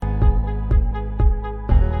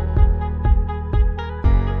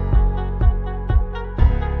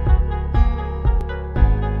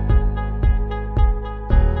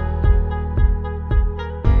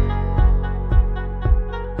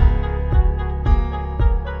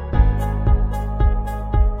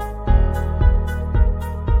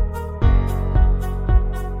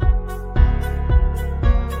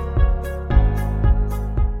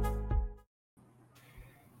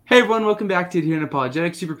welcome back to Adherent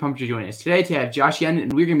Apologetics. Super pumped you're joining us today. Today I have Josh Yen,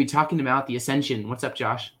 and we're going to be talking about the Ascension. What's up,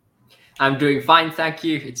 Josh? I'm doing fine, thank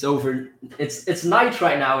you. It's night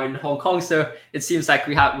right now in Hong Kong, so it seems like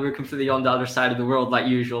we're completely on the other side of the world like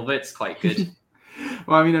usual, but it's quite good.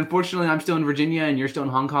 Well, I mean, unfortunately, I'm still in Virginia and you're still in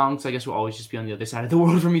Hong Kong, so I guess we'll always just be on the other side of the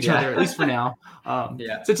world from each other, at least for now.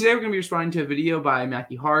 So today we're going to be responding to a video by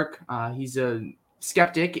Matthew Hark. He's a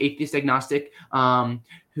skeptic, atheist, agnostic,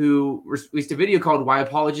 who released a video called "Why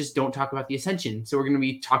Apologists Don't Talk About the Ascension." So we're going to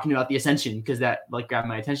be talking about the Ascension because that grabbed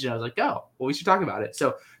my attention. I was like, oh, well, we should talk about it.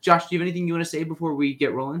 So, Josh, do you have anything you want to say before we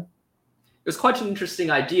get rolling? It was quite an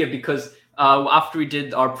interesting idea because after we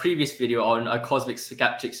did our previous video on a cosmic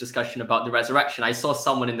skeptics discussion about the resurrection, I saw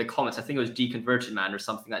someone in the comments, I think it was Deconverted Man or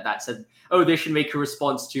something like that, said, oh, they should make a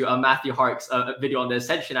response to Matthew Hark's video on the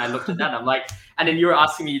Ascension. I looked at that and I'm like, and then you were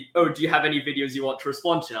asking me, oh, do you have any videos you want to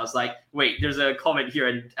respond to? And I was like, wait, there's a comment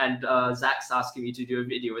here and Zach's asking me to do a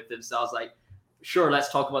video with him. So I was like, sure,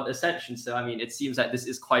 let's talk about the Ascension. So, I mean, it seems like this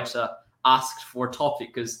is quite a asked for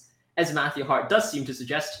topic because as Matthew Hark does seem to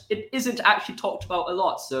suggest, it isn't actually talked about a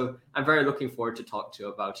lot. So I'm very looking forward to talk to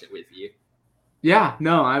about it with you. Yeah,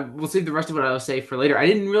 no, we'll save the rest of what I will say for later. I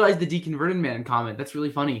didn't realize the Deconverted Man comment. That's really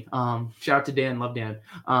funny. Shout out to Dan. Love Dan.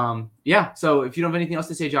 Yeah, so if you don't have anything else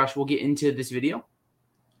to say, Josh, we'll get into this video.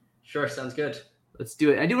 Sure, sounds good. Let's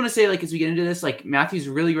do it. I do want to say, as we get into this, Matthew's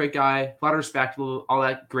a really great guy, a lot of respect, all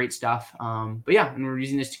that great stuff. But yeah, and we're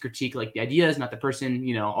using this to critique, the ideas, not the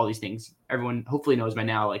person, all these things. Everyone hopefully knows by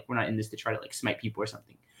now, we're not in this to try to, smite people or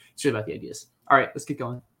something. It's really about the ideas. All right, let's get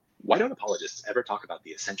going. Why don't apologists ever talk about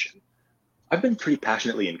the Ascension? I've been pretty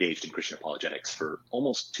passionately engaged in Christian apologetics for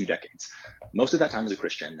almost 2 decades. Most of that time as a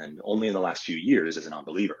Christian, and only in the last few years as a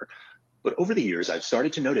non-believer. But over the years, I've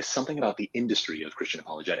started to notice something about the industry of Christian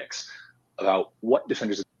apologetics, about what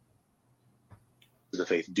defenders of the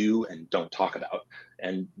faith do and don't talk about.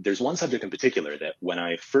 And there's one subject in particular that when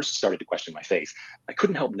I first started to question my faith, I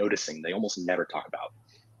couldn't help noticing they almost never talk about.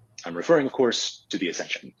 I'm referring, of course, to the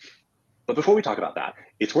Ascension. But before we talk about that,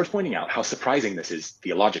 it's worth pointing out how surprising this is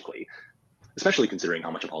theologically, especially considering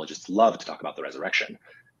how much apologists love to talk about the resurrection.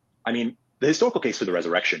 I mean, the historical case for the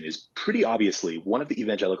resurrection is pretty obviously one of the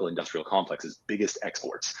evangelical industrial complex's biggest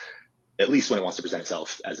exports, at least when it wants to present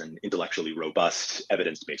itself as an intellectually robust,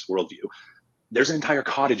 evidence-based worldview. There's an entire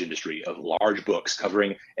cottage industry of large books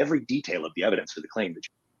covering every detail of the evidence for the claim that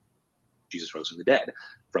Jesus rose from the dead,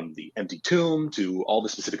 from the empty tomb to all the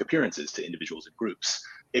specific appearances to individuals and groups,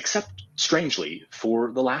 except, strangely,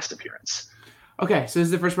 for the last appearance. Okay, so this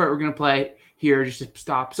is the first part we're going to play here, just to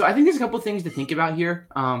stop. So I think there's a couple of things to think about here.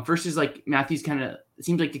 First is Matthew's kind of, it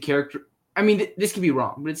seems like the character, I mean, this could be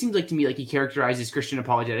wrong, but it seems like to me he characterizes Christian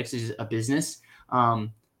apologetics as a business,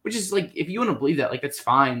 which is if you want to believe that, that's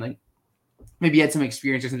fine. Maybe you had some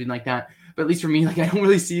experience or something like that. But at least for me, I don't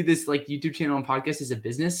really see this YouTube channel and podcast as a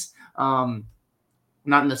business, not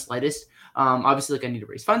in the slightest. Obviously, I need to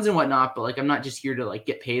raise funds and whatnot, but I'm not just here to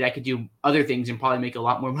get paid. I could do other things and probably make a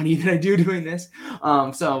lot more money than I do doing this.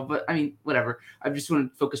 But I mean, whatever. I just want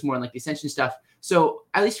to focus more on the Ascension stuff. So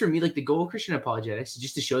at least for me, the goal of Christian apologetics is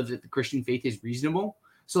just to show that the Christian faith is reasonable.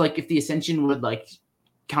 So if the Ascension would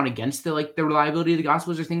count against the reliability of the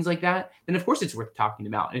Gospels or things like that, then of course it's worth talking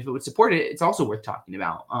about. And if it would support it, it's also worth talking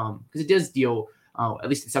about because it does deal, at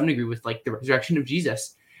least to some degree, with the resurrection of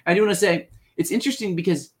Jesus. I do want to say it's interesting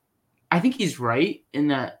because I think he's right in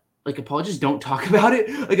that apologists don't talk about it.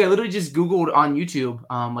 I literally just Googled on YouTube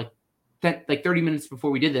 30 minutes before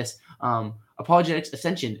we did this, apologetics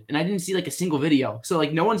Ascension, and I didn't see a single video. So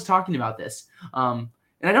no one's talking about this. And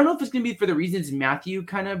I don't know if it's going to be for the reasons Matthew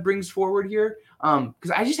kind of brings forward here,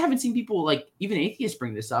 because I just haven't seen people, even atheists,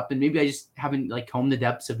 bring this up, and maybe I just haven't combed the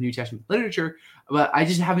depths of New Testament literature, but I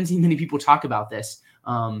just haven't seen many people talk about this.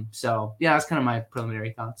 So yeah, that's kind of my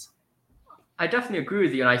preliminary thoughts. I definitely agree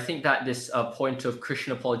with you, and I think that this point of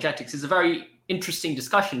Christian apologetics is a very interesting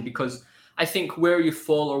discussion because I think where you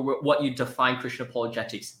fall or what you define Christian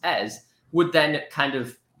apologetics as would then kind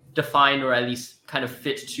of define or at least kind of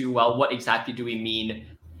fit to, well, what exactly do we mean,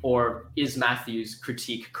 or is Matthew's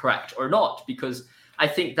critique correct or not? Because I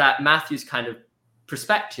think that Matthew's kind of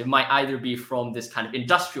perspective might either be from this kind of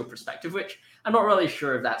industrial perspective, which I'm not really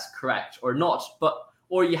sure if that's correct or not,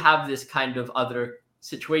 or you have this kind of other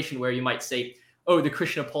situation where you might say, oh, the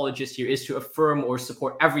Christian apologist here is to affirm or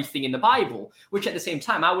support everything in the Bible, which at the same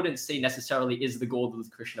time, I wouldn't say necessarily is the goal of the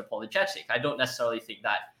Christian apologetic. I don't necessarily think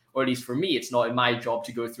that, or at least for me, it's not in my job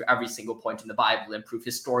to go through every single point in the Bible and prove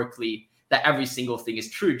historically that every single thing is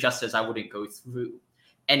true, just as I wouldn't go through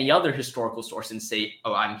any other historical source and say,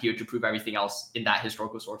 oh, I'm here to prove everything else in that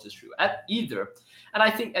historical source is true either. And I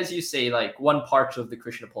think, as you say, one part of the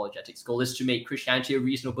Christian apologetics goal is to make Christianity a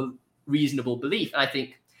reasonable reasonable belief. And I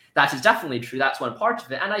think that is definitely true. That's one part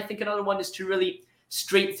of it. And I think another one is to really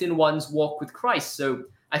strengthen one's walk with Christ. So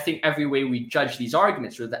I think every way we judge these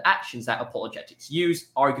arguments or the actions that apologetics use,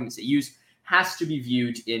 arguments that use, has to be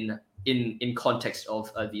viewed in context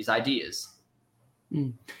of these ideas.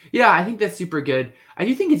 Yeah, I think that's super good. I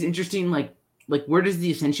do think it's interesting, like where does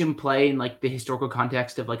the ascension play in like the historical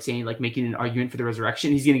context of like saying like making an argument for the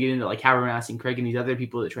resurrection? He's going to get into like Habermas and Craig and these other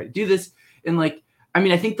people that try to do this. And like, I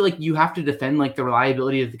mean, I think like you have to defend like the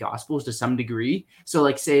reliability of the gospels to some degree. So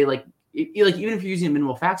like say like even if you're using a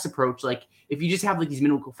minimal facts approach, like if you just have like these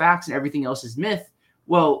minimal facts and everything else is myth,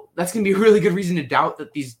 well, that's going to be a really good reason to doubt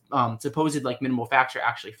that these supposed like minimal facts are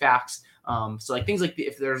actually facts. So like things like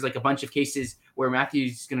if there's like a bunch of cases where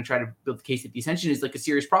Matthew's going to try to build the case that the ascension is like a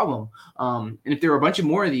serious problem. And if there are a bunch of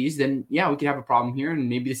more of these, then yeah, we could have a problem here. And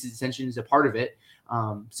maybe this ascension is a part of it.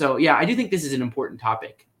 So yeah, I do think this is an important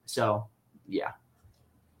topic. So yeah.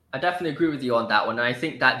 I definitely agree with you on that one. And I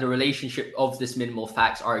think that the relationship of this minimal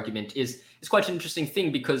facts argument is quite an interesting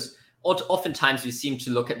thing, because oftentimes we seem to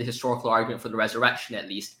look at the historical argument for the resurrection, at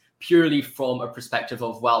least, purely from a perspective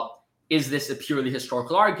of, well, is this a purely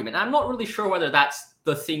historical argument? I'm not really sure whether that's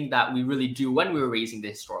the thing that we really do when we're raising the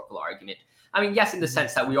historical argument. I mean, yes, in the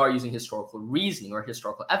sense that we are using historical reasoning or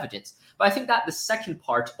historical evidence, but I think that the second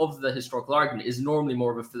part of the historical argument is normally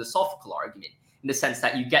more of a philosophical argument, in the sense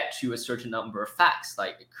that you get to a certain number of facts.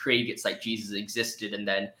 Like Craig, it's like Jesus existed, and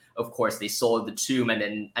then of course they saw the tomb, and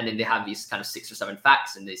then they have these kind of 6 or 7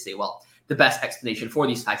 facts, and they say, well, the best explanation for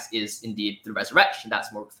these facts is indeed the resurrection.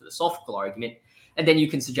 That's more of a philosophical argument. And then you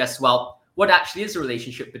can suggest, well, what actually is the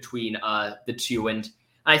relationship between the two? And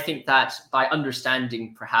I think that by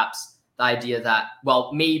understanding perhaps the idea that,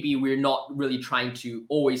 well, maybe we're not really trying to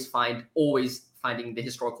always finding the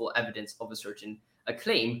historical evidence of a certain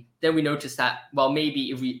claim, then we notice that, well,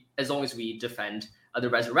 maybe as long as we defend the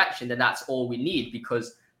resurrection, then that's all we need.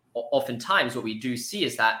 Because oftentimes what we do see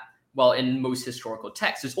is that, well, in most historical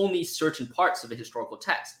texts, there's only certain parts of a historical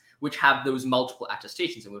text which have those multiple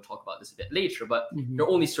attestations, and we'll talk about this a bit later, but there are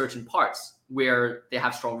only certain parts where they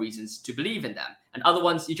have strong reasons to believe in them. And other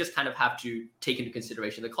ones, you just kind of have to take into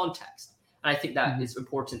consideration the context. And I think that it's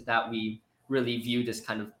important that we really view this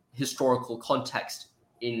kind of historical context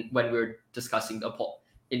when we're discussing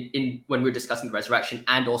when we're discussing the resurrection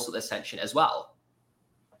and also the ascension as well.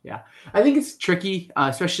 Yeah, I think it's tricky,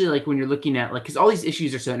 especially like when you're looking at like, because all these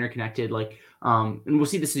issues are so interconnected. Like, and we'll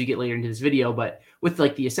see this as we get later into this video, but with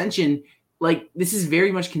like the ascension, like this is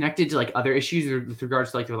very much connected to like other issues with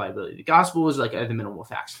regards to like the reliability of the gospels, like other minimal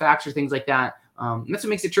facts or things like that. And that's what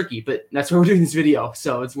makes it tricky, but that's why we're doing this video,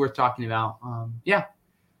 so it's worth talking about. Yeah.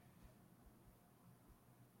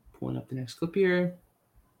 Pulling up the next clip here.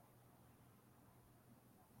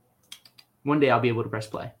 One day I'll be able to press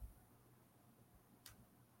play.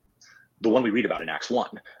 The one we read about in Acts 1,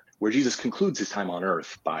 where Jesus concludes his time on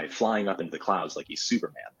earth by flying up into the clouds like he's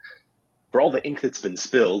Superman. For all the ink that's been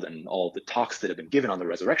spilled and all the talks that have been given on the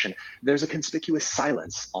resurrection, there's a conspicuous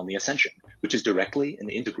silence on the ascension, which is directly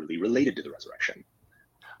and integrally related to the resurrection.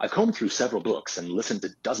 I've combed through several books and listened to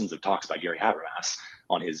dozens of talks by Gary Habermas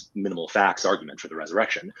on his minimal facts argument for the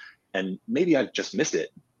resurrection, and maybe I've just missed it,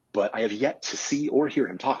 but I have yet to see or hear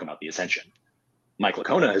him talk about the ascension. Mike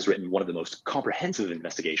Licona has written one of the most comprehensive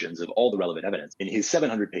investigations of all the relevant evidence in his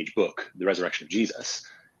 700-page book, The Resurrection of Jesus,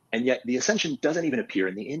 and yet the ascension doesn't even appear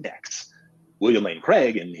in the index. William Lane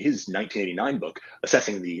Craig, in his 1989 book,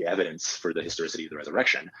 Assessing the Evidence for the Historicity of the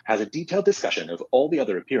Resurrection, has a detailed discussion of all the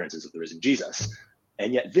other appearances of the risen Jesus,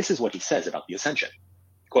 and yet this is what he says about the ascension.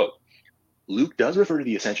 Quote, Luke does refer to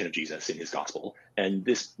the ascension of Jesus in his gospel, and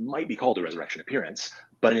this might be called a resurrection appearance,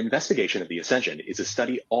 but an investigation of the ascension is a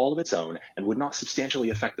study all of its own and would not substantially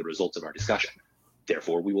affect the results of our discussion.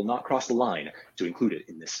 Therefore, we will not cross the line to include it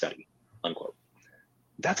in this study, unquote.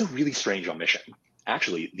 That's a really strange omission.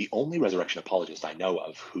 Actually, the only resurrection apologist I know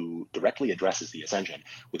of who directly addresses the ascension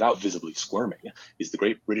without visibly squirming is the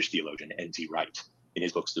great British theologian N.T. Wright in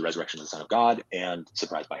his books The Resurrection of the Son of God and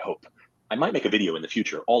Surprised by Hope. I might make a video in the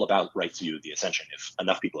future all about Wright's view of the ascension if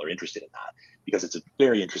enough people are interested in that, because it's a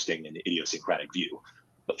very interesting and idiosyncratic view.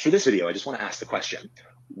 But for this video, I just want to ask the question,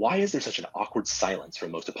 why is there such an awkward silence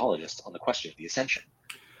from most apologists on the question of the ascension?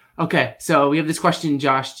 Okay, so we have this question,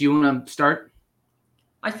 Josh. Do you want to start?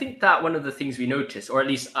 I think that one of the things we notice, or at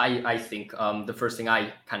least I think the first thing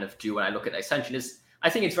I kind of do when I look at ascension is, I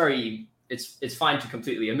think it's fine to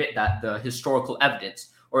completely admit that the historical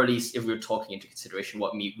evidence, or at least if we're talking into consideration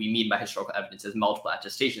what we mean by historical evidence as multiple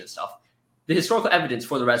attestations and stuff, the historical evidence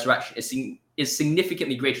for the resurrection is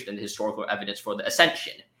significantly greater than the historical evidence for the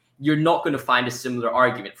ascension. You're not going to find a similar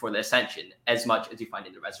argument for the ascension as much as you find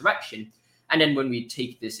in the resurrection. And then when we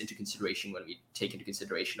take this into consideration,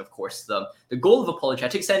 of course, the goal of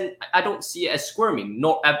apologetics, and I don't see it as squirming,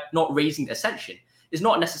 not raising the ascension, is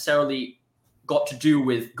not necessarily got to do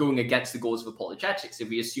with going against the goals of apologetics. If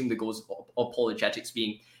we assume the goals of apologetics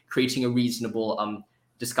being creating a reasonable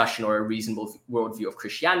discussion or a reasonable worldview of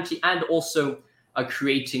Christianity, and also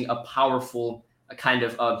creating a powerful kind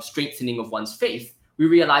of strengthening of one's faith, we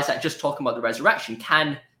realize that just talking about the resurrection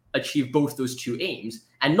can achieve both those two aims,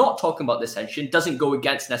 and not talking about the ascension doesn't go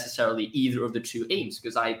against necessarily either of the two aims,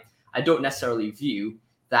 because I don't necessarily view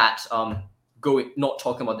that not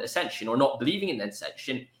talking about the ascension or not believing in the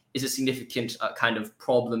ascension is a significant kind of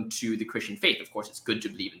problem to the Christian faith. Of course, it's good to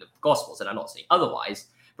believe in the Gospels, and I'm not saying otherwise,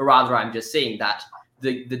 but rather I'm just saying that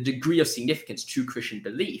the degree of significance to Christian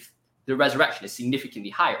belief, the resurrection, is significantly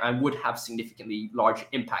higher and would have significantly larger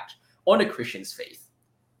impact on a Christian's faith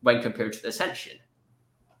when compared to the ascension.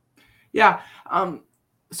 Yeah.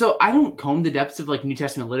 So I don't comb the depths of like New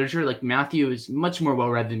Testament literature. Like Matthew is much more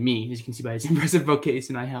well-read than me, as you can see by his impressive bookcase,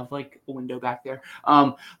 and I have like a window back there.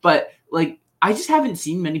 But like, I just haven't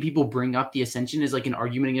seen many people bring up the ascension as like an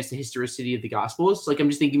argument against the historicity of the Gospels. Like I'm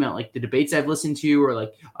just thinking about like the debates I've listened to, or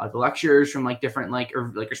like the lectures from like different or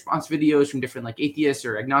response videos from different like atheists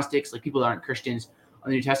or agnostics, like people that aren't Christians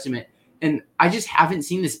on the New Testament. And I just haven't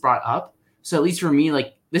seen this brought up. So at least for me,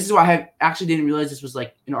 like this is why I actually didn't realize this was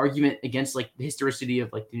like an argument against like the historicity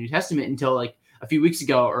of like the New Testament until like a few weeks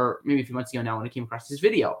ago, or maybe a few months ago now, when I came across this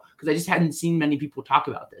video, because I just hadn't seen many people talk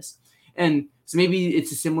about this. And so maybe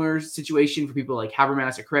it's a similar situation for people like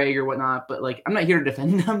Habermas or Craig or whatnot, but like I'm not here to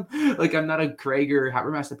defend them. Like I'm not a Craig or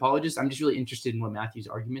Habermas apologist. I'm just really interested in what Matthew's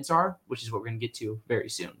arguments are, which is what we're going to get to very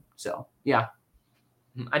soon. So yeah,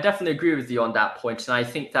 I definitely agree with you on that point, and I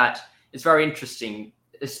think that it's very interesting,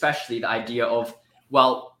 especially the idea of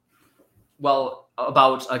well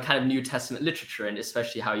about a kind of New Testament literature, and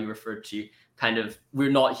especially how you referred to kind of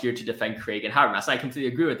we're not here to defend Craig and Habermas. I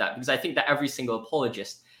completely agree with that, because I think that every single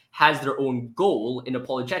apologist has their own goal in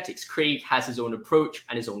apologetics. Craig has his own approach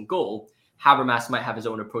and his own goal. Habermas might have his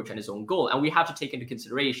own approach and his own goal. And we have to take into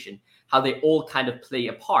consideration how they all kind of play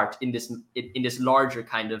a part in this larger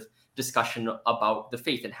kind of discussion about the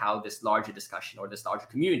faith, and how this larger discussion or this larger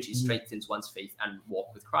community strengthens one's faith and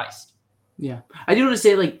walk with Christ. Yeah. I do want to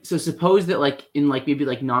say, like, so suppose that like in like maybe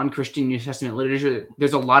like non-Christian New Testament literature,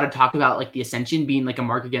 there's a lot of talk about like the ascension being like a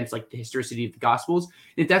mark against like the historicity of the Gospels.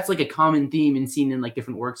 If that's like a common theme and seen in like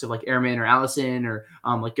different works of like Ehrman or Allison or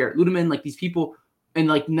like Garrett Ludeman, like these people, and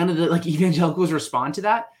like none of the like evangelicals respond to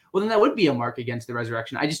that, well, then that would be a mark against the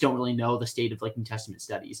resurrection. I just don't really know the state of like New Testament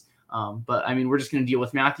studies. But I mean, we're just going to deal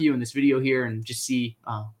with Matthew in this video here and just see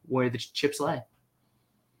where the chips lay.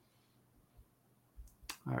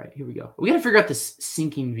 All right, here we go. We got to figure out this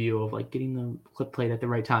syncing view of like getting the clip played at the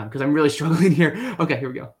right time, because I'm really struggling here. Okay, here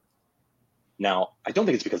we go. Now, I don't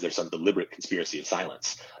think it's because there's some deliberate conspiracy of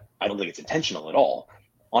silence. I don't think it's intentional at all.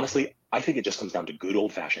 Honestly, I think it just comes down to good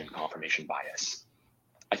old-fashioned confirmation bias.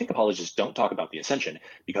 I think apologists don't talk about the ascension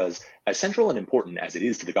because, as central and important as it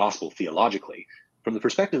is to the gospel theologically, from the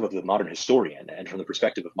perspective of the modern historian and from the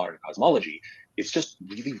perspective of modern cosmology, it's just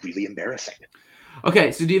really, really embarrassing.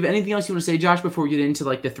 Okay, so do you have anything else you want to say, Josh, before we get into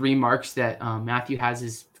like the three marks that Matthew has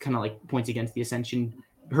as kind of like points against the ascension,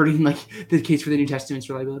 hurting like the case for the New Testament's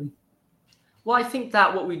reliability? Well, I think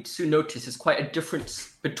that what we soon notice is quite a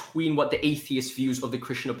difference between what the atheist views of the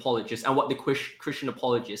Christian apologist and what the Christian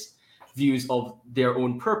apologist views of their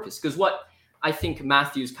own purpose. Because what I think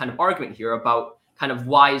Matthew's kind of argument here about kind of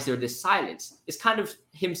why is there this silence is kind of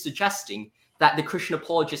him suggesting that the Christian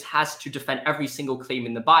apologist has to defend every single claim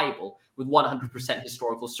in the Bible with 100%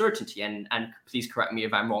 historical certainty. And please correct me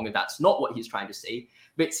if I'm wrong, if that's not what he's trying to say.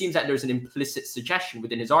 But it seems that there's an implicit suggestion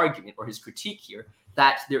within his argument or his critique here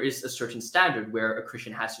that there is a certain standard where a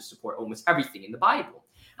Christian has to support almost everything in the Bible.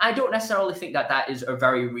 I don't necessarily think that that is a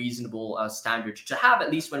very reasonable standard to have,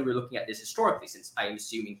 at least when we're looking at this historically, since I'm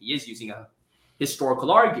assuming he is using a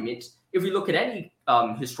historical argument. If we look at any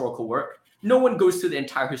historical work, no one goes through the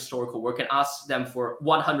entire historical work and asks them for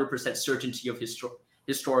 100% certainty of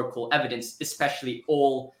historical evidence, especially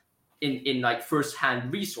all in like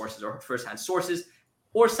first-hand resources or first-hand sources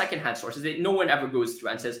or second-hand sources. No one ever goes through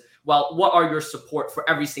and says, well, what are your support for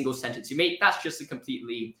every single sentence you make? That's just a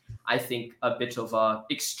completely, I think, a bit of a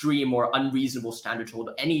extreme or unreasonable standard to hold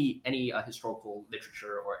any historical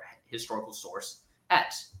literature or historical source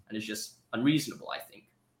at. And it's just unreasonable, I think.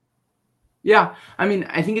 Yeah, I mean,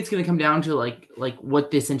 I think it's going to come down to like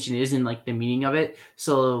what the ascension is and like the meaning of it.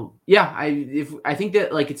 So yeah, I think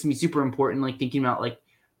that like it's gonna be super important, like thinking about like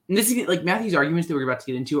and this is like Matthew's arguments that we're about to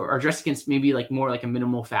get into are addressed against maybe like more like a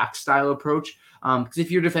minimal fact style approach. Because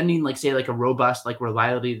if you're defending like say like a robust like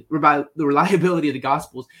the reliability of the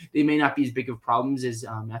Gospels, they may not be as big of problems as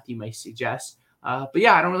Matthew might suggest. But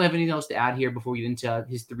yeah, I don't really have anything else to add here before we get into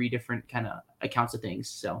his three different kind of accounts of things.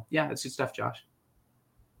 So yeah, that's good stuff, Josh.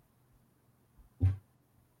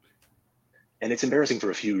 And it's embarrassing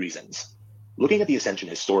for a few reasons. Looking at the Ascension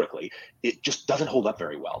historically, it just doesn't hold up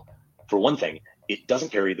very well. For one thing, it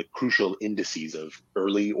doesn't carry the crucial indices of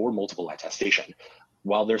early or multiple attestation.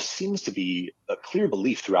 While there seems to be a clear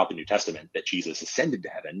belief throughout the New Testament that Jesus ascended to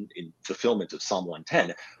heaven in fulfillment of Psalm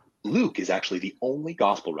 110, Luke is actually the only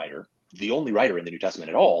gospel writer, the only writer in the New Testament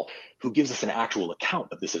at all, who gives us an actual account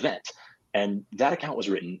of this event. And that account was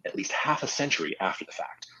written at least half a century after the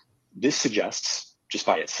fact. This suggests, just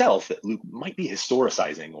by itself, that Luke might be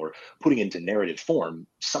historicizing or putting into narrative form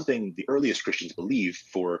something the earliest Christians believed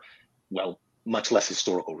for, well, much less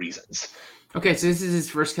historical reasons. Okay, so this is his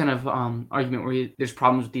first kind of argument where there's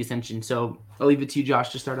problems with the Ascension. So I'll leave it to you,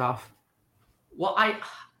 Josh, to start off. Well,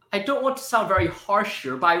 I don't want to sound very harsh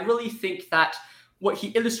here, but I really think that what he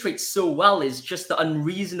illustrates so well is just the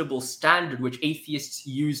unreasonable standard which atheists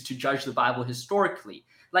use to judge the Bible historically.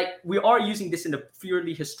 Like, we are using this in a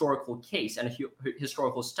purely historical case and a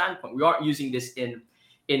historical standpoint. We aren't using this in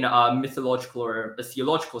a mythological or a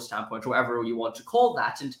theological standpoint, or whatever you want to call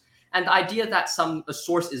that. And the idea that a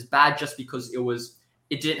source is bad just because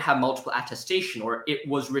it didn't have multiple attestation, or it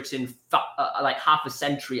was written like half a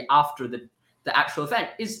century after the actual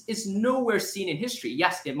event is nowhere seen in history.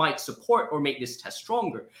 Yes, it might support or make this test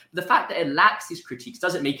stronger. But the fact that it lacks these critiques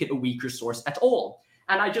doesn't make it a weaker source at all.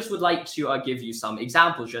 And I just would like to give you some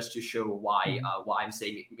examples just to show why I'm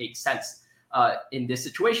saying it makes sense in this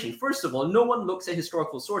situation. First of all, no one looks at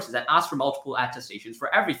historical sources and asks for multiple attestations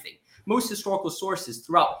for everything. Most historical sources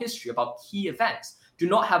throughout history about key events do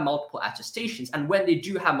not have multiple attestations. And when they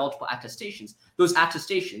do have multiple attestations, those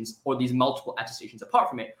attestations, or these multiple attestations apart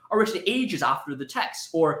from it, are written ages after the text,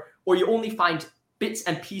 or you only find bits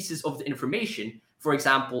and pieces of the information. For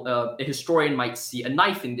example, a historian might see a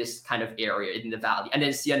knife in this kind of area in the valley and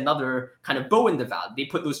then see another kind of bow in the valley. They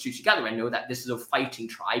put those two together and know that this is a fighting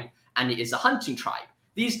tribe and it is a hunting tribe.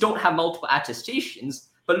 These don't have multiple attestations,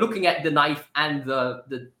 but looking at the knife and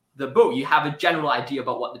the bow, you have a general idea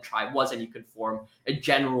about what the tribe was, and you can form a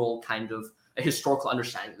general kind of a historical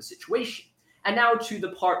understanding of the situation. And now to the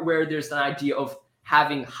part where there's an idea of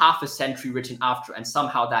having half a century written after, and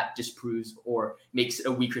somehow that disproves or makes it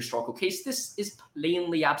a weaker historical case. This is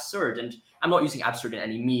plainly absurd, and I'm not using absurd in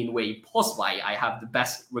any mean way possible. I have the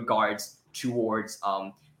best regards towards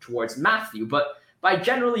Matthew, but I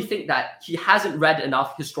generally think that he hasn't read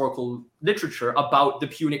enough historical literature about the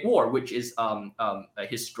Punic War, which is a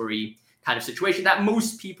history kind of situation that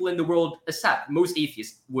most people in the world accept. Most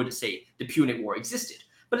atheists would say the Punic War existed.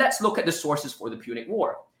 But let's look at the sources for the Punic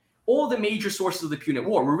War. All the major sources of the Punic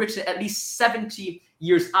War were written at least 70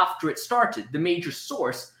 years after it started. The major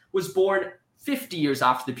source was born 50 years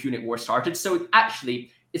after the Punic War started. So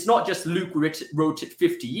actually, it's not just Luke wrote it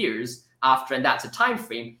 50 years after, and that's a time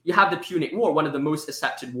frame. You have the Punic War, one of the most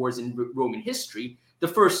accepted wars in Roman history. The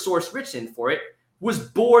first source written for it was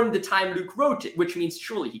born the time Luke wrote it, which means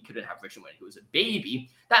surely he couldn't have written when he was a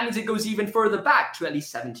baby. That means it goes even further back to at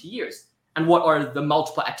least 70 years. And what are the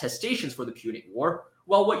multiple attestations for the Punic War?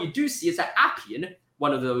 Well, what you do see is that Appian,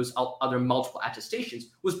 one of those other multiple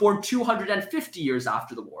attestations, was born 250 years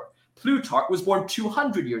after the war. Plutarch was born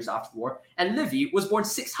 200 years after the war, and Livy was born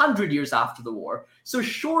 600 years after the war. So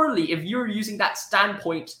surely, if you're using that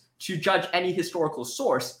standpoint to judge any historical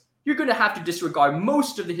source, you're going to have to disregard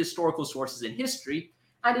most of the historical sources in history,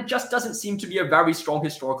 and it just doesn't seem to be a very strong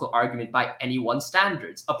historical argument by anyone's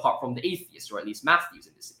standards, apart from the atheists, or at least Matthew's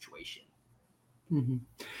in this situation. Mm-hmm.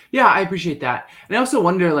 Yeah, I appreciate that. And I also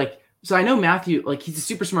wonder, so I know Matthew, he's a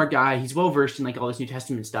super smart guy. He's well-versed in, all this New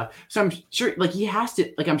Testament stuff. So I'm sure, he has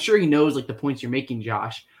to, I'm sure he knows, the points you're making,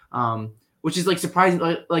 Josh, which is, surprising,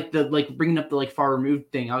 bringing up the, far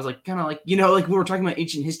removed thing. I was, we were talking about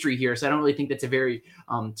ancient history here, so I don't really think that's a very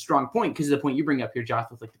strong point, because of the point you bring up here, Josh,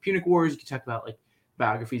 with, the Punic Wars. You can talk about,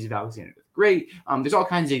 biographies of Alexander the Great. There's all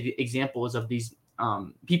kinds of examples of these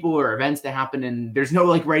people or events that happen, and there's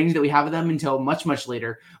no writings that we have of them until much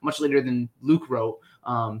later than Luke wrote,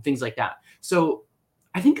 things like that. So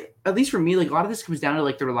I think, at least for me, a lot of this comes down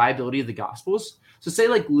to the reliability of the Gospels. So say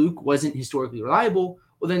Luke wasn't historically reliable,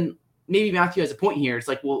 well then maybe Matthew has a point here. It's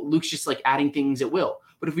well, Luke's just adding things at will.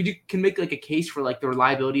 But if we can make a case for the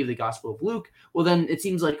reliability of the Gospel of Luke, well then it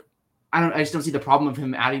seems I just don't see the problem of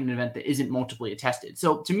him adding an event that isn't multiply attested.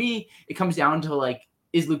 So to me, it comes down to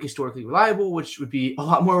is Luke historically reliable, which would be a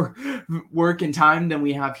lot more work and time than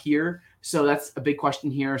we have here. So that's a big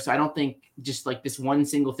question here. So I don't think just like this one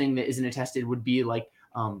single thing that isn't attested would be like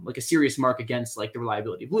a serious mark against like the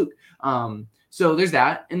reliability of Luke. So there's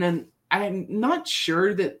that. And then I'm not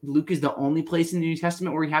sure that Luke is the only place in the New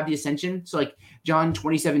Testament where we have the ascension. So like John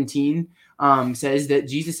 20:17 says that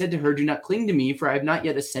Jesus said to her, "Do not cling to me, for I have not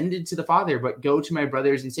yet ascended to the Father, but go to my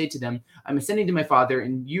brothers and say to them, I'm ascending to my Father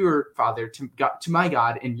and your Father, to my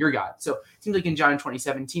God and your God." So it seems like in John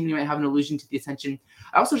 20:17, we might have an allusion to the ascension.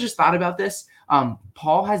 I also just thought about this.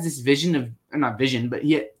 Paul has this vision of, not vision, but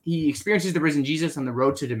he experiences the risen Jesus on the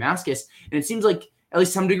road to Damascus. And it seems like, at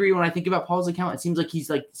least some degree, when I think about Paul's account, it seems like he's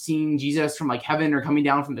like seeing Jesus from like heaven or coming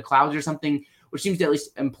down from the clouds or something, which seems to at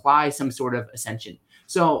least imply some sort of ascension.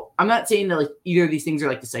 So I'm not saying that like either of these things are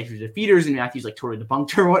like decisive defeaters and Matthew's like totally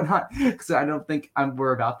debunked or whatnot, because I don't think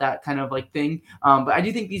we're about that kind of like thing. But I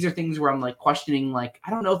do think these are things where I'm like questioning, like,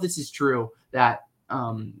 I don't know if this is true that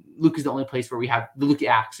Luke is the only place where we have the Luke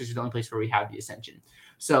Acts is the only place where we have the ascension.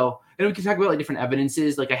 So, and we can talk about like different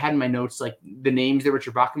evidences. Like I had in my notes, like the names that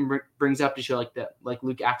Richard Bachman brings up to show like that, like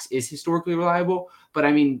Luke Acts is historically reliable. But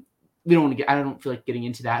I mean, we don't want to get, I don't feel like getting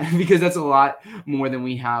into that because that's a lot more than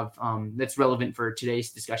we have that's relevant for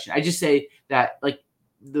today's discussion. I just say that like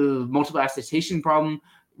the multiple attestation problem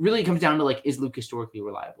really comes down to like, is Luke historically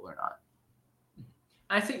reliable or not?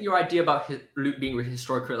 I think your idea about Luke being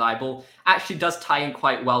historically reliable actually does tie in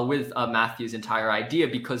quite well with Matthew's entire idea,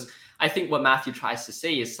 because I think what Matthew tries to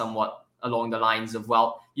say is somewhat along the lines of,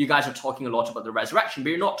 well, you guys are talking a lot about the resurrection, but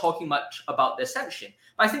you're not talking much about the ascension.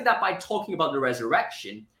 But I think that by talking about the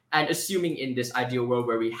resurrection and assuming in this ideal world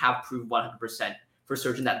where we have proved 100% for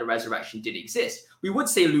certain that the resurrection did exist, we would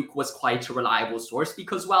say Luke was quite a reliable source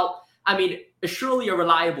because, well, I mean, surely a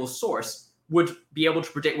reliable source would be able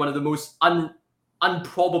to predict one of the most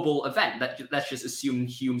improbable event. Let's just assume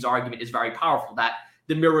Hume's argument is very powerful, that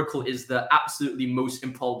the miracle is the absolutely most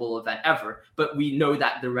improbable event ever, but we know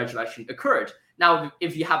that the resurrection occurred. Now,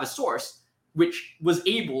 if you have a source which was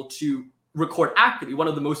able to record accurately one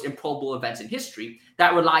of the most improbable events in history,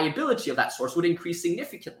 that reliability of that source would increase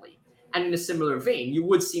significantly. And in a similar vein, you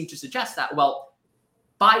would seem to suggest that, well,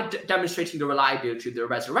 by demonstrating the reliability of the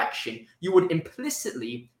resurrection, you would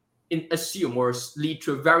implicitly assume or lead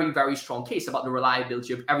to a very, very strong case about the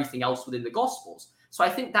reliability of everything else within the Gospels. So I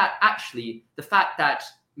think that actually the fact that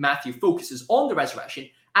Matthew focuses on the resurrection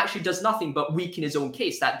actually does nothing but weaken his own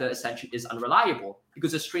case that the ascension is unreliable,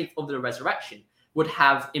 because the strength of the resurrection would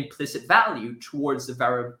have implicit value towards the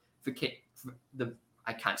verification,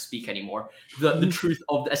 I can't speak anymore, the truth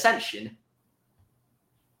of the ascension.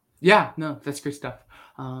 Yeah, no, that's great stuff.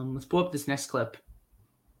 Let's pull up this next clip.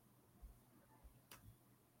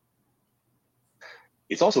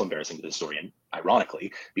 It's also embarrassing to the historian,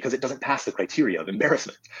 ironically, because it doesn't pass the criteria of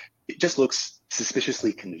embarrassment. It just looks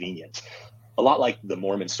suspiciously convenient. A lot like the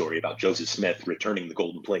Mormon story about Joseph Smith returning the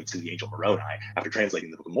golden plates to the angel Moroni after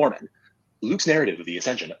translating the Book of Mormon. Luke's narrative of the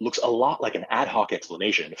ascension looks a lot like an ad hoc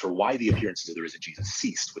explanation for why the appearances of the risen Jesus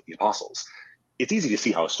ceased with the apostles. It's easy to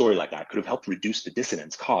see how a story like that could have helped reduce the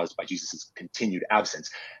dissonance caused by Jesus' continued absence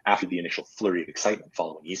after the initial flurry of excitement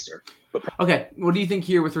following Easter. Okay, what do you think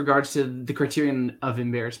here with regards to the criterion of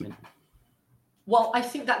embarrassment? Well, I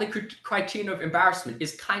think that the criterion of embarrassment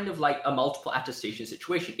is kind of like a multiple attestation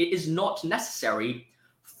situation. It is not necessary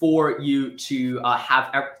for you to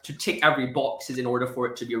to tick every boxes in order for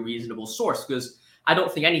it to be a reasonable source, because I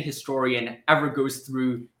don't think any historian ever goes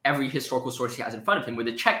through every historical source he has in front of him with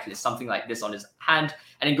a checklist, something like this on his hand,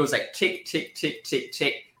 and then goes like tick, tick, tick, tick,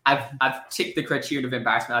 tick. I've ticked the criterion of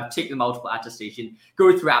embarrassment. I've ticked the multiple attestation,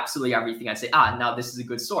 go through absolutely everything and say, now this is a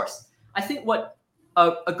good source. I think what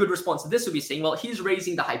a good response to this would be saying, well, he's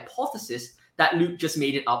raising the hypothesis that Luke just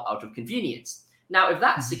made it up out of convenience. Now, if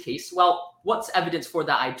that's the case, well, what's evidence for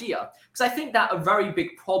that idea? Because I think that a very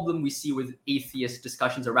big problem we see with atheist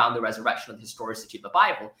discussions around the resurrection and the historicity of the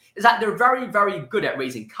Bible is that they're very, very good at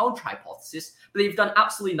raising counter-hypothesis, but they've done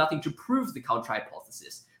absolutely nothing to prove the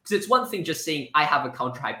counter-hypothesis. Because it's one thing just saying, I have a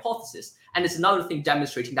counter-hypothesis, and it's another thing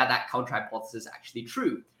demonstrating that that counter-hypothesis is actually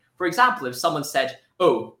true. For example, if someone said,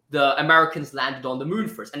 the Americans landed on the moon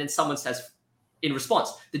first, and then someone says, in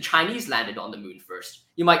response, the Chinese landed on the moon first,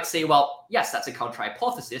 you might say, well, yes, that's a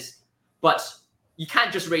counter-hypothesis, but you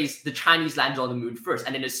can't just raise the Chinese landed on the moon first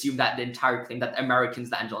and then assume that the entire claim that the Americans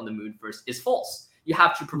landed on the moon first is false. You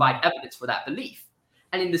have to provide evidence for that belief.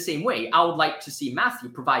 And in the same way, I would like to see Matthew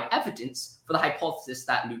provide evidence for the hypothesis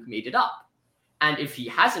that Luke made it up. And if he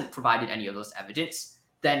hasn't provided any of those evidence,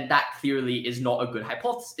 then that clearly is not a good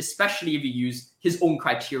hypothesis, especially if you use his own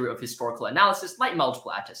criteria of historical analysis, like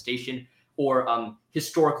multiple attestation or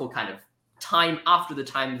historical kind of time after the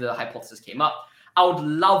time the hypothesis came up, I would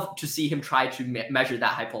love to see him try to measure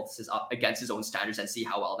that hypothesis up against his own standards and see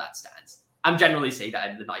how well that stands. I'm generally saying that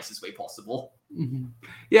in the nicest way possible. Mm-hmm.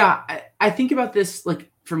 Yeah, I think about this,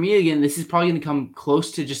 like, for me, again, this is probably going to come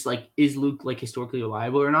close to just, like, is Luke, like, historically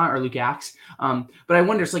reliable or not, or Luke Acts? But I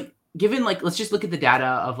wonder, it's like, given, like, let's just look at the data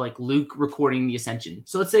of, like, Luke recording the ascension.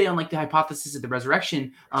 So let's say on, like, the hypothesis of the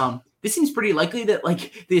resurrection, this seems pretty likely that,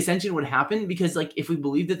 like, the ascension would happen because, like, if we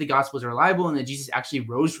believe that the gospels are reliable and that Jesus actually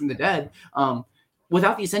rose from the dead,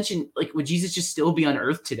 without the ascension, like, would Jesus just still be on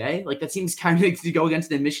earth today? Like, that seems kind of like to go against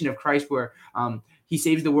the mission of Christ where he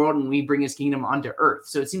saves the world and we bring his kingdom onto earth.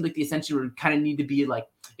 So it seems like the ascension would kind of need to be, like,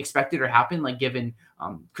 expected or happen, like, given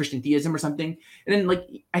Christian theism or something. And then, like,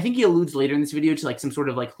 I think he alludes later in this video to, like, some sort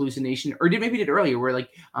of, like, hallucination, or maybe did earlier where,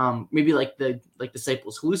 like, maybe, like, the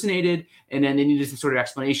disciples hallucinated and then they needed some sort of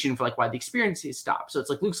explanation for, like, why the experience stopped. So it's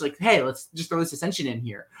like Luke's like, hey, let's just throw this ascension in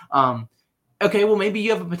here. Okay, well, maybe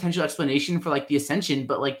you have a potential explanation for, like, the ascension,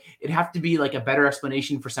 but, like, it'd have to be, like, a better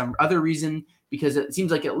explanation for some other reason, because it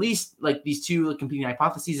seems like at least, like, these two, like, competing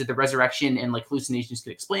hypotheses of the resurrection and, like, hallucinations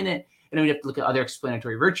could explain it. And then we'd have to look at other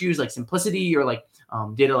explanatory virtues like simplicity or, like,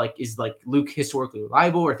 data, like, is, like, Luke historically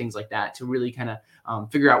reliable or things like that to really kind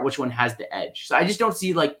of figure out which one has the edge. So I just don't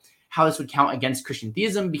see, like, how this would count against Christian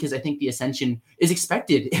theism, because I think the ascension is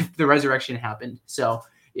expected if the resurrection happened. So,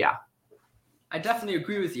 yeah. I definitely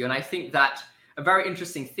agree with you. And I think that a very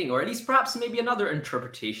interesting thing, or at least perhaps maybe another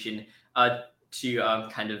interpretation to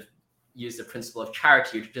kind of use the principle of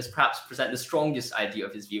charity, or to just perhaps present the strongest idea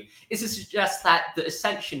of his view, is to suggest that the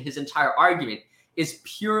ascension, his entire argument, is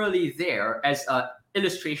purely there as an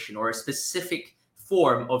illustration or a specific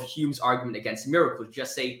form of Hume's argument against miracles.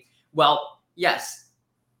 Just say, well, yes,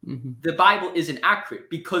 the Bible is inaccurate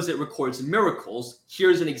because it records miracles.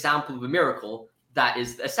 Here's an example of a miracle, that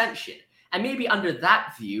is the ascension. And maybe under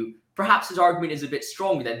that view, perhaps his argument is a bit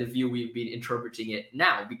stronger than the view we've been interpreting it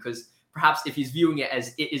now, because perhaps if he's viewing it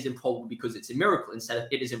as it is improbable because it's a miracle instead of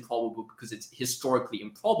it is improbable because it's historically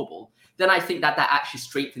improbable, then I think that actually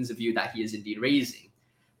strengthens the view that he is indeed raising.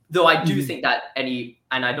 Though I do think that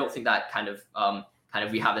and I don't think that kind of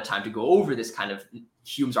we have the time to go over this kind of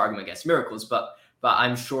Hume's argument against miracles, but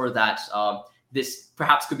I'm sure that this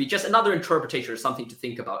perhaps could be just another interpretation or something to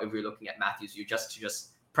think about if we're looking at Matthew's view,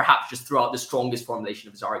 perhaps just throw out the strongest formulation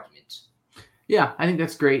of his argument. Yeah, I think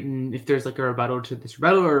that's great. And if there's, like, a rebuttal to this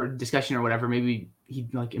rebuttal or discussion or whatever, maybe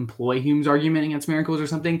he'd, like, employ Hume's argument against miracles or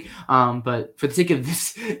something. But for the sake of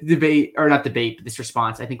this debate, or not debate, but this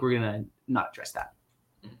response, I think we're going to not address that.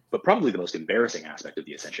 But probably the most embarrassing aspect of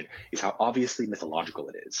the ascension is how obviously mythological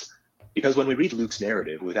it is. Because when we read Luke's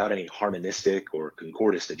narrative without any harmonistic or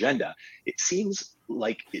concordist agenda, it seems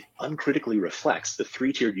like it uncritically reflects the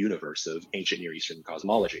three-tiered universe of ancient Near Eastern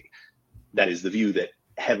cosmology. That is, the view that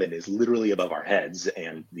heaven is literally above our heads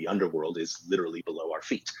and the underworld is literally below our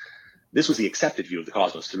feet. This was the accepted view of the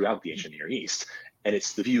cosmos throughout the ancient Near East, and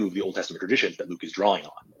it's the view of the Old Testament traditions that Luke is drawing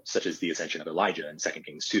on, such as the ascension of Elijah in 2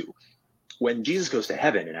 Kings 2. When Jesus goes to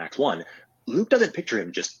heaven in Acts 1, Luke doesn't picture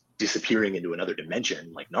him just disappearing into another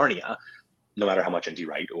dimension like Narnia, no matter how much N.T.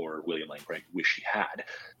 Wright or William Lane Craig wish he had.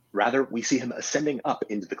 Rather, we see him ascending up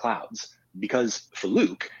into the clouds, because for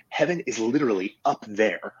Luke, heaven is literally up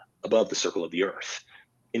there above the circle of the earth.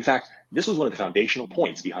 In fact, this was one of the foundational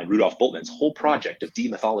points behind Rudolf Bultmann's whole project of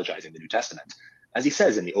demythologizing the New Testament. As he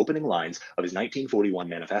says in the opening lines of his 1941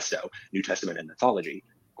 manifesto, New Testament and Mythology,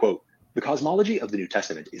 quote, "The cosmology of the New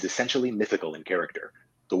Testament is essentially mythical in character.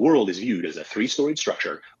 The world is viewed as a three-storied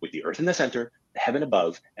structure with the earth in the center, the heaven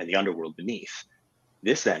above, and the underworld beneath.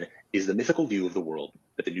 This, then, is the mythical view of the world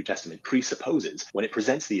that the New Testament presupposes when it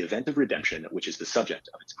presents the event of redemption which is the subject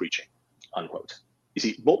of its preaching," unquote. You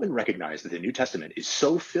see, Bultmann recognized that the New Testament is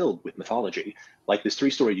so filled with mythology, like this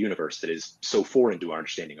three-storied universe that is so foreign to our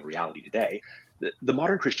understanding of reality today, that the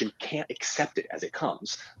modern Christian can't accept it as it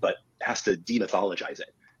comes, but has to demythologize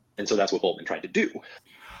it. And so that's what Bultmann tried to do.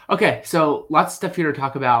 Okay, so lots of stuff here to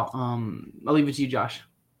talk about. I'll leave it to you, Josh.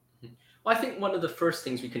 Well, I think one of the first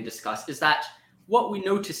things we can discuss is that what we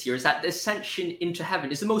notice here is that the ascension into heaven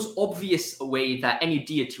is the most obvious way that any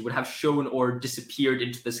deity would have shown or disappeared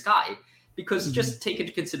into the sky. Because just take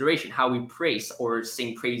into consideration how we praise or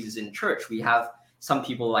sing praises in church. We have some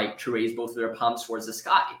people like to raise both of their palms towards the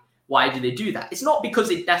sky. Why do they do that? It's not because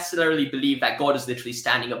they necessarily believe that God is literally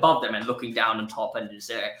standing above them and looking down on top and just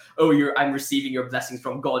say, "Oh, I'm receiving your blessings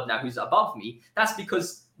from God now who's above me." That's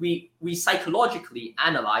because we psychologically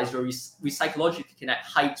analyze, or we psychologically connect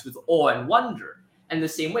heights with awe and wonder. And the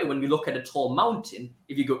same way, when we look at a tall mountain,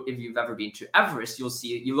 if you've ever been to Everest,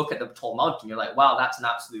 you look at the tall mountain, you're like, wow, that's an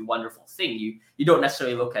absolutely wonderful thing. You don't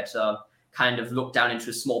necessarily look at kind of look down into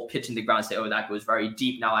a small pit in the ground and say, oh, that goes very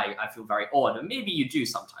deep. Now I feel very awed. And maybe you do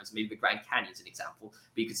sometimes. Maybe the Grand Canyon is an example,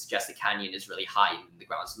 but you could suggest the canyon is really high and the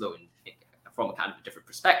ground's low from a kind of a different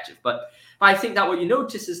perspective. But I think that what you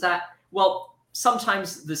notice is that, well,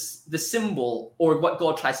 sometimes the symbol or what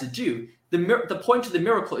God tries to do, the point of the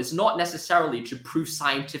miracle is not necessarily to prove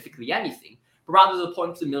scientifically anything, but rather the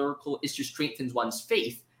point of the miracle is to strengthen one's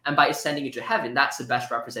faith. And by ascending into heaven, that's the best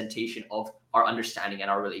representation of our understanding and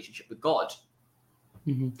our relationship with God.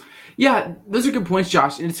 Mm-hmm. Yeah, those are good points,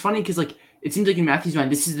 Josh. And it's funny because like it seems like in Matthew's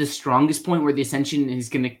mind, this is the strongest point where the ascension is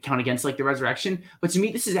going to count against like the resurrection. But to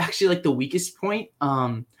me, this is actually like the weakest point,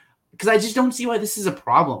 because I just don't see why this is a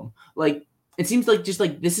problem. Like it seems like just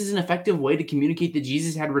like this is an effective way to communicate that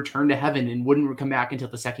Jesus had returned to heaven and wouldn't come back until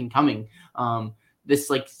the second coming.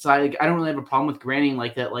 This like, so I don't really have a problem with granting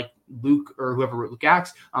like that, like Luke or whoever wrote Luke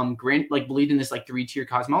Acts, believed in this like 3-tier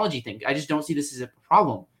cosmology thing. I just don't see this as a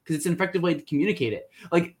problem because it's an effective way to communicate it.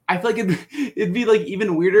 Like I feel like it'd be like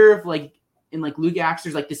even weirder if like in like Luke Acts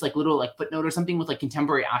there's like this like little like footnote or something with like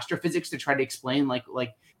contemporary astrophysics to try to explain like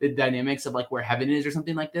the dynamics of like where heaven is or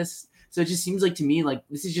something like this. So it just seems like to me like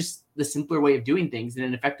this is just the simpler way of doing things and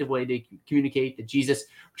an effective way to communicate that Jesus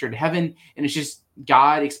returned to heaven, and it's just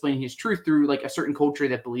God explaining his truth through like a certain culture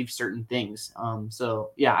that believes certain things.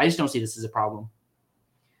 So yeah, I just don't see this as a problem.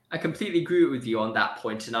 I completely agree with you on that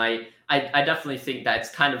point, and I definitely think that it's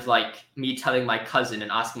kind of like me telling my cousin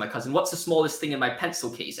and asking my cousin, what's the smallest thing in my pencil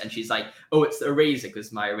case? And she's like, oh, it's the eraser,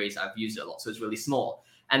 because my eraser, I've used it a lot, so it's really small.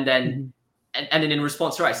 And then and then in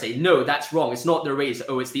response to her, I say, no, that's wrong. It's not the eraser.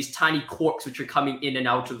 Oh, it's these tiny quarks which are coming in and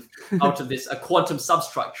out of this a quantum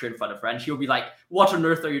substructure in front of her. And she'll be like, what on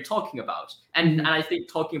earth are you talking about? And I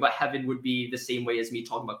think talking about heaven would be the same way as me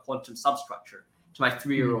talking about quantum substructure to my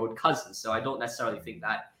 3-year-old cousin. So I don't necessarily think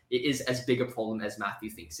that it is as big a problem as Matthew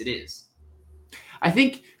thinks it is. I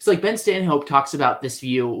think so. Like Ben Stanhope talks about this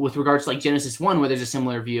view with regards to like Genesis 1, where there's a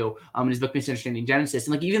similar view in his book Misunderstanding Genesis,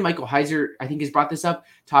 and like even Michael Heiser, I think, has brought this up,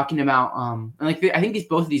 talking about and like I think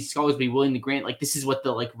both of these scholars would be willing to grant like this is what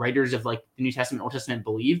the like writers of like the New Testament, Old Testament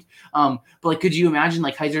believed. But like, could you imagine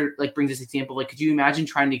like Heiser like brings this example, like could you imagine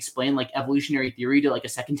trying to explain like evolutionary theory to like a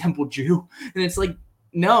Second Temple Jew? And it's like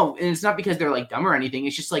no, and it's not because they're like dumb or anything.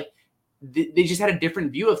 It's just like they just had a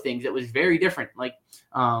different view of things that was very different. Like,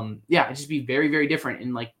 it'd just be very, very different.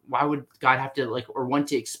 And like, why would God have to like, or want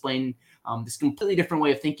to explain this completely different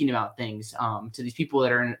way of thinking about things to these people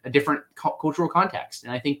that are in a different cultural context?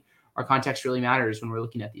 And I think our context really matters when we're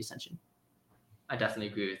looking at the ascension. I definitely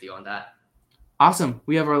agree with you on that. Awesome.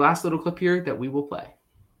 We have our last little clip here that we will play.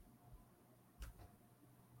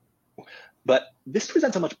 But this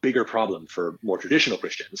presents a much bigger problem for more traditional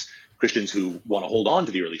Christians who want to hold on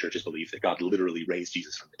to the early church's belief that God literally raised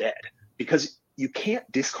Jesus from the dead, because you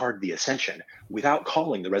can't discard the ascension without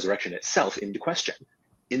calling the resurrection itself into question.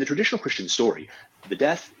 In the traditional Christian story, the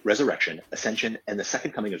death, resurrection, ascension, and the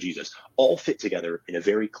second coming of Jesus all fit together in a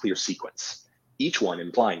very clear sequence, each one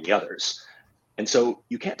implying the others. And so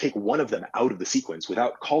you can't take one of them out of the sequence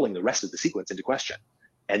without calling the rest of the sequence into question.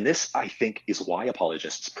 And this, I think, is why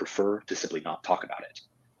apologists prefer to simply not talk about it.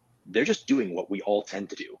 They're just doing what we all tend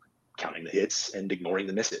to do, counting the hits and ignoring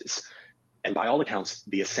the misses. And by all accounts,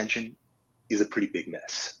 the ascension is a pretty big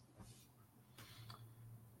mess.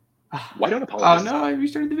 Why don't apologists? Oh no, I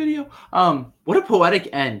restarted the video. What a poetic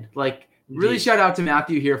end. Like, really shout out to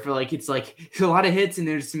Matthew here for like, it's a lot of hits and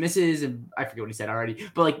there's some misses and I forget what he said already,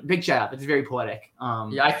 but like big shout out. It's very poetic.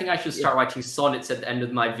 Yeah, I think I should start writing sonnets at the end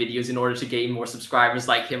of my videos in order to gain more subscribers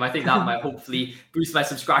like him. I think that might hopefully boost my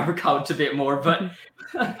subscriber count a bit more, but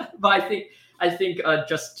I think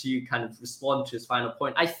just to kind of respond to his final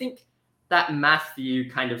point, I think that Matthew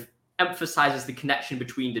kind of emphasizes the connection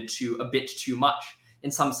between the two a bit too much, in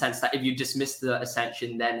some sense that if you dismiss the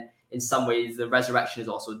ascension, then in some ways the resurrection is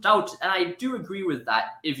also doubted. And I do agree with that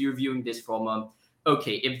if you're viewing this from,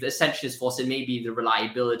 if the ascension is false, then maybe the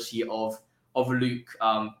reliability of Luke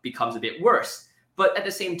becomes a bit worse. But at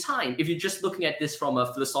the same time, if you're just looking at this from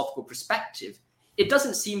a philosophical perspective, it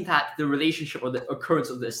doesn't seem that the relationship or the occurrence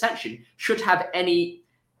of the ascension should have any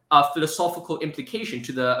philosophical implication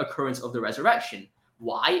to the occurrence of the resurrection.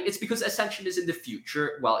 Why? It's because ascension is in the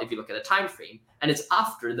future. Well, if you look at the time frame, and it's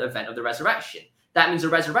after the event of the resurrection. That means the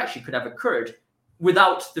resurrection could have occurred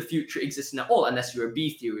without the future existing at all, unless you're a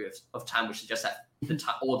B theory of time, which suggests that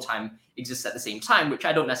all time exists at the same time, which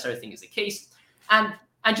I don't necessarily think is the case. And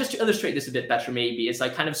just to illustrate this a bit better, maybe it's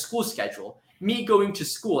like kind of school schedule. Me going to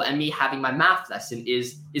school and me having my math lesson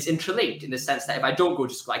is interlinked in the sense that if I don't go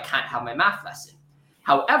to school, I can't have my math lesson.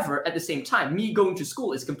 However, at the same time, me going to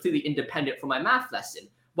school is completely independent from my math lesson.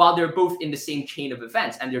 While they're both in the same chain of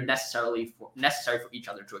events and they're necessary for each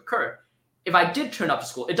other to occur, if I did turn up to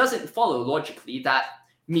school, it doesn't follow logically that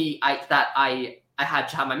I had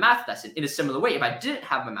to have my math lesson. In a similar way, if I didn't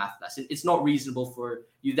have my math lesson, it's not reasonable for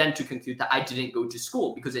you then to conclude that I didn't go to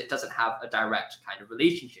school, because it doesn't have a direct kind of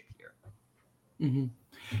relationship here. Mm-hmm.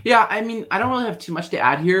 Yeah, I mean, I don't really have too much to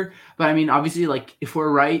add here, but I mean, obviously, like, if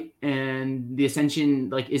we're right and the ascension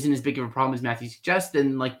like isn't as big of a problem as Matthew suggests,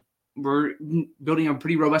 then like we're building a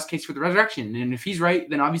pretty robust case for the resurrection. And if he's right,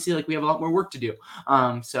 then obviously like we have a lot more work to do.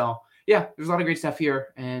 So yeah, there's a lot of great stuff here.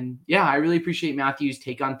 And yeah, I really appreciate Matthew's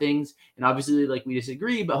take on things. And obviously like we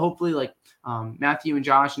disagree, but hopefully like Matthew and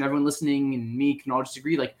Josh and everyone listening and me can all just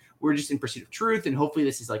agree, like we're just in pursuit of truth. And hopefully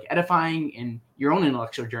this is like edifying in your own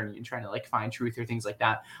intellectual journey and trying to like find truth or things like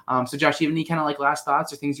that. So Josh, do you have any kind of like last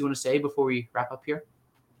thoughts or things you want to say before we wrap up here?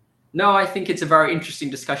 No, I think it's a very interesting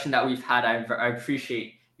discussion that we've had. I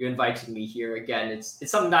appreciate you inviting me here again. It's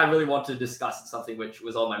something that I really wanted to discuss. It's something which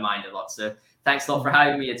was on my mind a lot. So thanks a lot for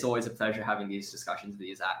having me. It's always a pleasure having these discussions with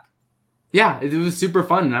you, Zach. Yeah, it was super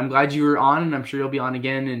fun. And I'm glad you were on, and I'm sure you'll be on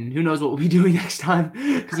again. And who knows what we'll be doing next time,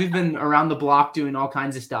 because we've been around the block doing all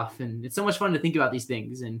kinds of stuff. And it's so much fun to think about these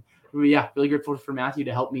things. And yeah, really grateful for Matthew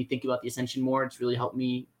to help me think about the ascension more. It's really helped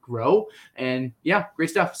me grow. And yeah, great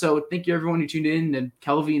stuff. So thank you everyone who tuned in, and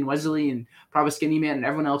Kelvin and Wesley and Probably Skinny Man and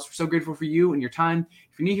everyone else. We're so grateful for you and your time.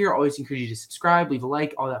 If you're new here, I always encourage you to subscribe, leave a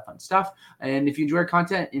like, all that fun stuff. And if you enjoy our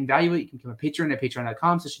content and value it, you can become a patron at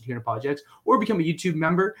patreon.com/AdherentApologetics, or become a YouTube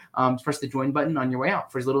member. Press the join button on your way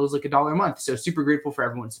out for as little as like $1 a month. So super grateful for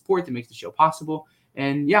everyone's support that makes the show possible.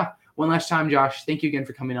 And yeah, one last time, Josh, thank you again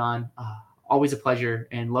for coming on. Always a pleasure,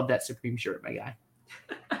 and love that Supreme shirt, my guy.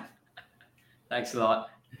 Thanks a lot.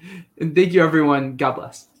 And thank you, everyone. God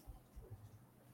bless.